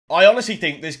I honestly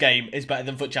think this game is better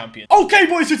than FUT Champions. Okay,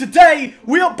 boys, so today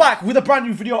we are back with a brand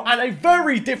new video and a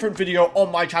very different video on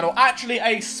my channel. Actually,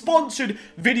 a sponsored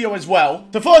video as well.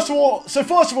 So first of all,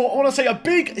 I want to say a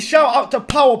big shout out to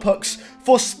PowerPucks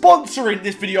for sponsoring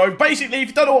this video. Basically, if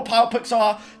you don't know what PowerPucks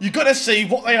are, you're gonna see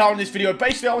what they are in this video.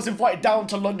 Basically, I was invited down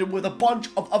to London with a bunch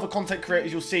of other content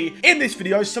creators you'll see in this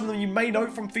video. Some of them you may know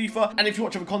from FIFA, and if you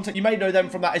watch other content, you may know them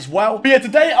from that as well. But yeah,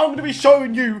 today I'm gonna be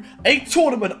showing you a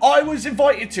tournament I was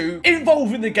invited to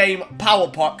involving the game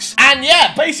PowerPucks. And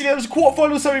yeah, basically there was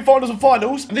quarterfinals, semi-finals, and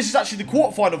finals. And this is actually the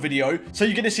quarterfinal video. So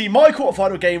you're gonna see my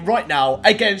quarterfinal game right now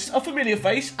against a familiar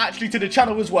face, actually to the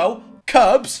channel as well,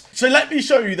 Curbs. So let me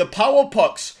show you the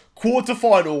PowerPucks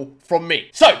quarterfinal from me.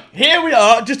 So here we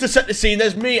are, just to set the scene.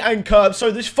 There's me and Curbs.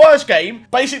 So this first game,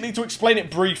 basically to explain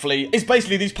it briefly, is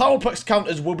basically these PowerPucks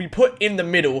counters will be put in the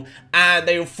middle and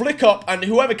they will flick up and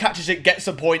whoever catches it gets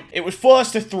a point. It was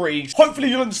first to 3. Hopefully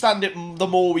you'll understand it the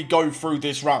more we go through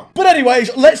this round. But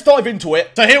anyways, let's dive into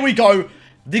it. So here we go.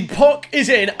 The puck is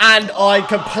in and I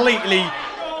completely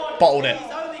bottled it.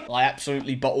 I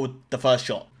absolutely bottled the first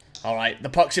shot. Alright, the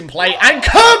puck's in play, and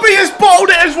Kirby has bottled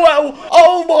it as well!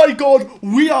 Oh my god,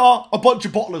 we are a bunch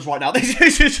of bottlers right now.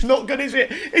 This is not good, is it?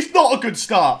 It's not a good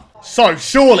start. So,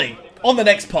 surely, on the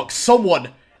next puck, someone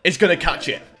is going to catch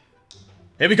it.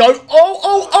 Here we go.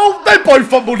 Oh, they both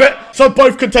fumbled it. So,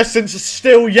 both contestants are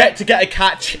still yet to get a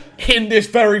catch in this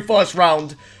very first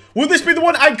round. Will this be the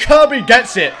one? And Kirby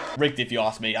gets it. Rigged, if you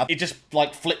ask me. He just,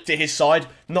 like, flipped to his side.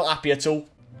 Not happy at all.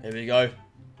 Here we go.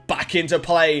 Back into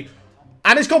play.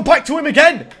 And it's gone back to him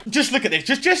again. Just look at this.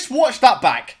 Just watch that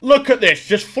back. Look at this.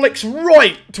 Just flicks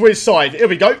right to his side. Here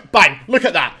we go. Bang. Look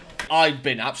at that. I've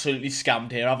been absolutely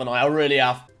scammed here, haven't I? I really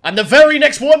have. And the very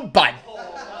next one. Bang.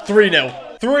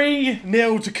 3-0.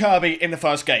 3-0 to Kirby in the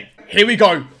first game. Here we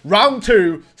go. Round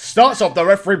 2 starts off. The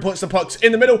referee puts the pucks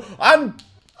in the middle. And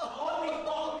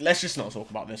let's just not talk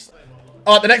about this.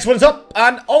 Alright, the next one's up,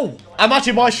 and oh,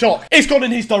 imagine my shock. It's gone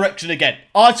in his direction again.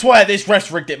 I swear this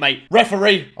ref's rigged it, mate.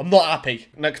 Referee, I'm not happy.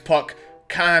 Next puck.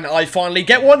 Can I finally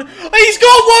get one? He's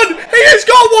got one! He has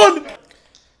got one!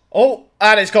 Oh,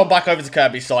 and it's gone back over to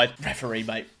Kirby's side. Referee,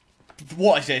 mate.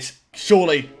 What is this?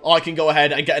 Surely I can go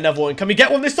ahead and get another one. Can we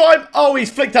get one this time? Oh, he's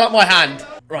flicked out my hand.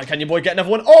 Right, can your boy get another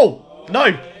one? Oh,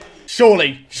 no.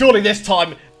 Surely this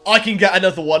time I can get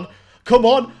another one. Come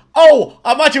on. Oh,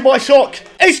 imagine my shock.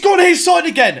 He's gone his side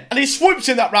again. And he swoops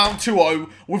in that round 2-0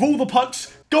 with all the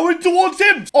pucks going towards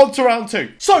him. On to round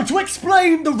 2. So, to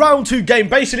explain the round 2 game,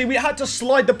 basically, we had to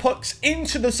slide the pucks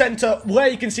into the center where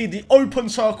you can see the open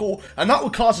circle, and that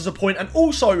would class as a point. And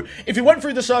also, if we went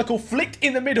through the circle, flicked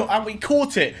in the middle, and we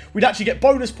caught it, we'd actually get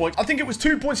bonus points. I think it was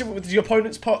 2 points if it was your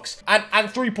opponent's pucks, and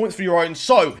 3 points for your own.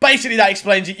 So, basically, that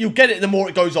explains it. You'll get it the more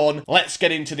it goes on. Let's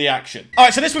get into the action.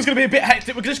 Alright, so this one's going to be a bit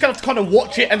hectic. We're just going to have to kind of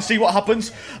watch it and see what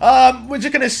happens. We're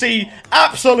just going to see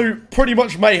absolute, pretty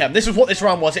much mayhem. This is what this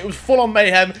round was. It was full-on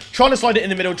mayhem. Trying to slide it in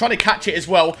the middle, trying to catch it as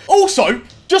well. Also,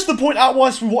 just to point out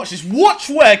whilst we watch this, watch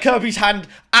where Kirby's hand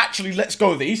actually lets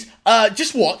go of these.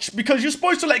 Just watch, because you're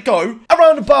supposed to let go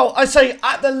around about, I say,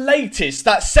 at the latest,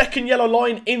 that second yellow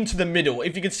line into the middle.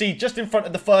 If you can see just in front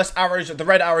of the first arrows, the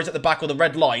red arrows at the back, or the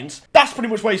red lines, that's pretty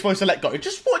much where you're supposed to let go.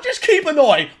 Just keep an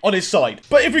eye on his side.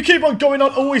 But if we keep on going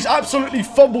on, always absolutely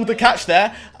fumbled the catch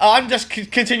there. I'm just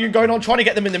continuing going on, trying to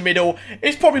get them in the middle.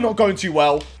 It's probably not going too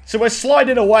well. So we're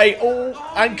sliding away.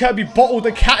 Oh, and Kirby bottled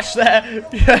the catch there.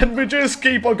 And we just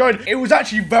keep on going. It was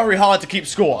actually very hard to keep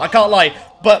score. I can't lie.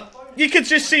 But you could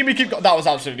just see me keep going. That was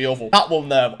absolutely awful. That one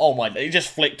there, oh my, he just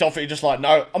flicked off it. He just like,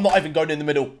 no, I'm not even going in the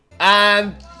middle.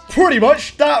 And pretty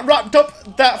much that wrapped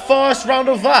up that first round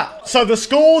of that. So the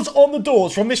scores on the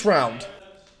doors from this round.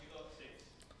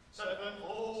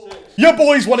 Your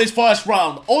boys won his first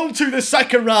round. On to the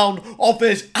second round of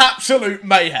this absolute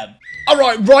mayhem.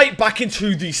 Alright, right back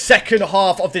into the second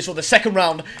half of this, or the second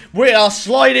round. We are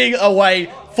sliding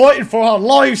away, fighting for our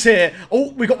lives here.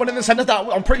 Oh, we got one in the center.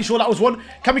 I'm pretty sure that was one.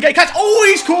 Can we get a catch? Oh,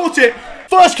 he's caught it.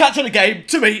 First catch of the game.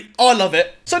 To me, I love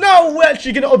it. So now we're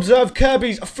actually going to observe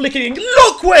Kirby's flicking.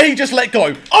 Look where he just let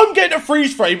go. I'm getting a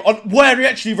freeze frame on where he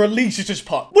actually releases his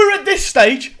puck. We're at this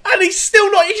stage, and he's still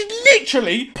not. He's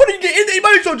literally putting it in. He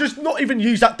might as well just not even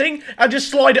use that thing and just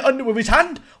slide it under with his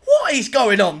hand. What is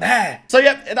going on there? So,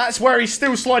 yep, that's where he's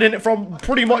still sliding it from,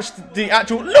 pretty much the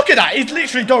actual... Look at that. He's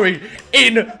literally going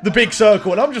in the big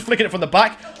circle. And I'm just flicking it from the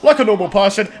back like a normal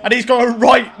person. And he's going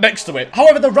right next to it.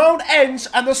 However, the round ends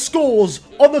and the scores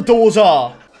on the doors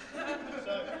are...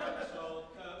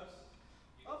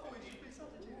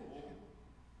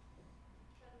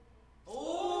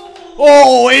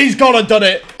 Oh, he's gone and done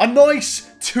it. A nice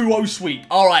 2-0 sweep.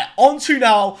 Alright, on to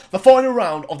now the final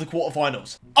round of the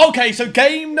quarterfinals. Okay, so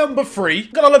game number 3.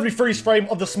 Got a lovely freeze frame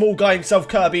of the small guy himself,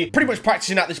 Kirby, pretty much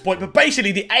practicing at this point. But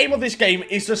basically, the aim of this game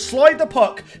is to slide the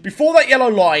puck before that yellow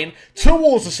line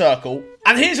towards the circle.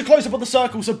 And here's a close-up of the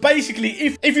circle. So basically,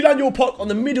 if you land your puck on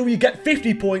the middle, you get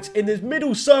 50 points. In the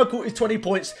middle circle is 20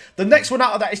 points. The next one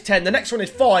out of that is 10. The next one is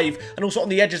 5. And also on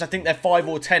the edges, I think they're 5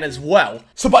 or 10 as well.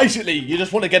 So basically, you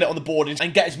just want to get it on the board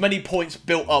and get as many points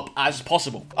built up as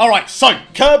possible. All right, so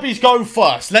Kirby's going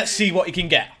first. Let's see what he can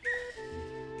get.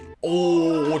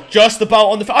 Oh, just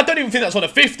about on the... I don't even think that's on a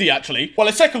 50, actually. Well,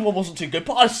 the second one wasn't too good,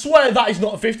 but I swear that is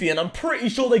not a 50, and I'm pretty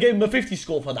sure they gave him a 50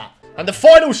 score for that. And the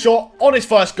final shot on his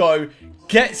first go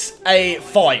gets a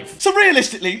 5. So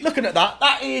realistically, looking at that,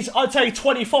 that is, I'd say,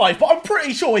 25, but I'm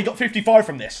pretty sure he got 55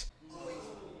 from this.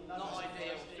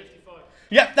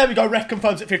 Yep, there we go. Ref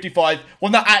confirms at 55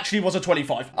 when that actually was a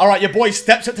 25. All right, your boy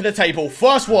steps up to the table.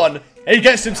 First one, he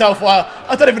gets himself,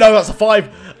 I don't even know if that's a 5.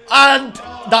 And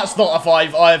that's not a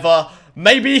 5 either.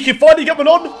 Maybe he can finally get one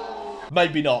on.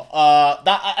 Maybe not.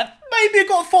 Maybe he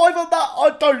got a 5 on that.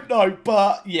 I don't know.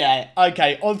 But yeah,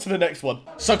 okay, on to the next one.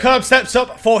 So Curb steps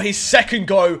up for his second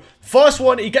go. First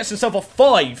one, he gets himself a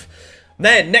 5.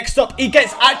 Then next up, he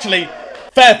gets actually...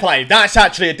 Fair play. That's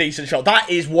actually a decent shot. That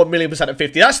is 1,000,000% of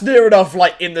 50. That's near enough,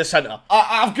 like, in the center.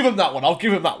 I'll give him that one. I'll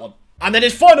give him that one. And then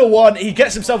his final one, he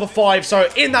gets himself a 5. So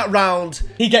in that round,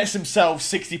 he gets himself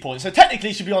 60 points. So technically,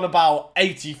 he should be on about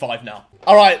 85 now.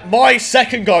 All right, my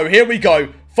second go. Here we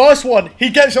go. First one, he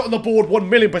gets it on the board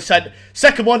 1,000,000%.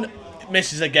 Second one,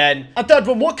 misses again. And third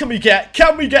one, what can we get?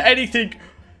 Can we get anything?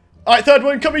 All right, third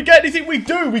one, can we get anything? We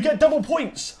do. We get double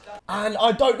points. And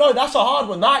I don't know, that's a hard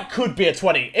one. That could be a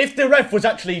 20. If the ref was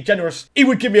actually generous, he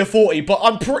would give me a 40. But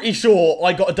I'm pretty sure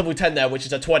I got a double 10 there, which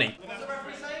is a 20.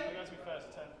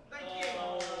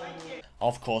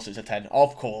 Of course it's a 10.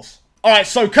 Of course. Alright,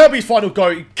 so Kirby's final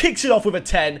go. He kicks it off with a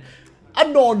 10. A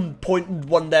non-point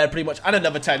one there, pretty much. And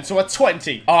another 10. So a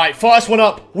 20. Alright, first one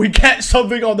up. We get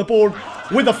something on the board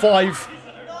with a 5.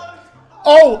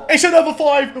 Oh, it's another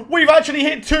 5. We've actually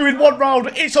hit 2 in one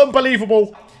round. It's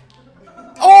unbelievable.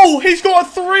 Oh, he's got a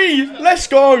 3. Let's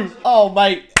go. Oh,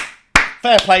 mate.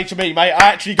 Fair play to me, mate. I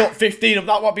actually got 15 of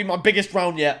that. Might be my biggest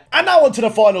round yet. And now on to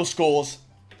the final scores.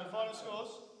 The final scores?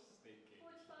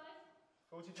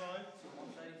 45.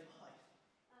 45.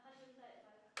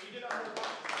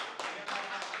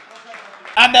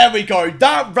 And there we go.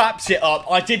 That wraps it up.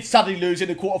 I did sadly lose in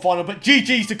the quarterfinal, but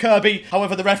GG's to Kirby.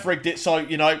 However, the ref rigged it, so,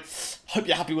 you know, hope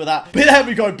you're happy with that. But there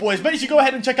we go, boys. Make sure you go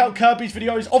ahead and check out Kirby's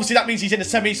videos. Obviously, that means he's in the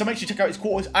semis, so make sure you check out his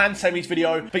quarters and semis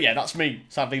video. But yeah, that's me,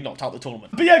 sadly knocked out the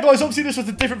tournament. But yeah, guys, obviously this was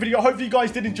a different video. Hopefully you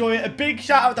guys did enjoy it. A big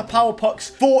shout out to Power Pucks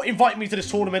for inviting me to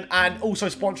this tournament and also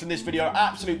sponsoring this video.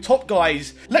 Absolute top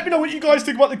guys. Let me know what you guys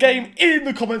think about the game in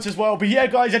the comments as well. But yeah,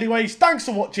 guys, anyways, thanks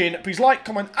for watching. Please like,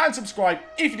 comment, and subscribe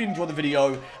if you did enjoy the video.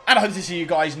 And I hope to see you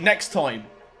guys next time.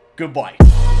 Goodbye.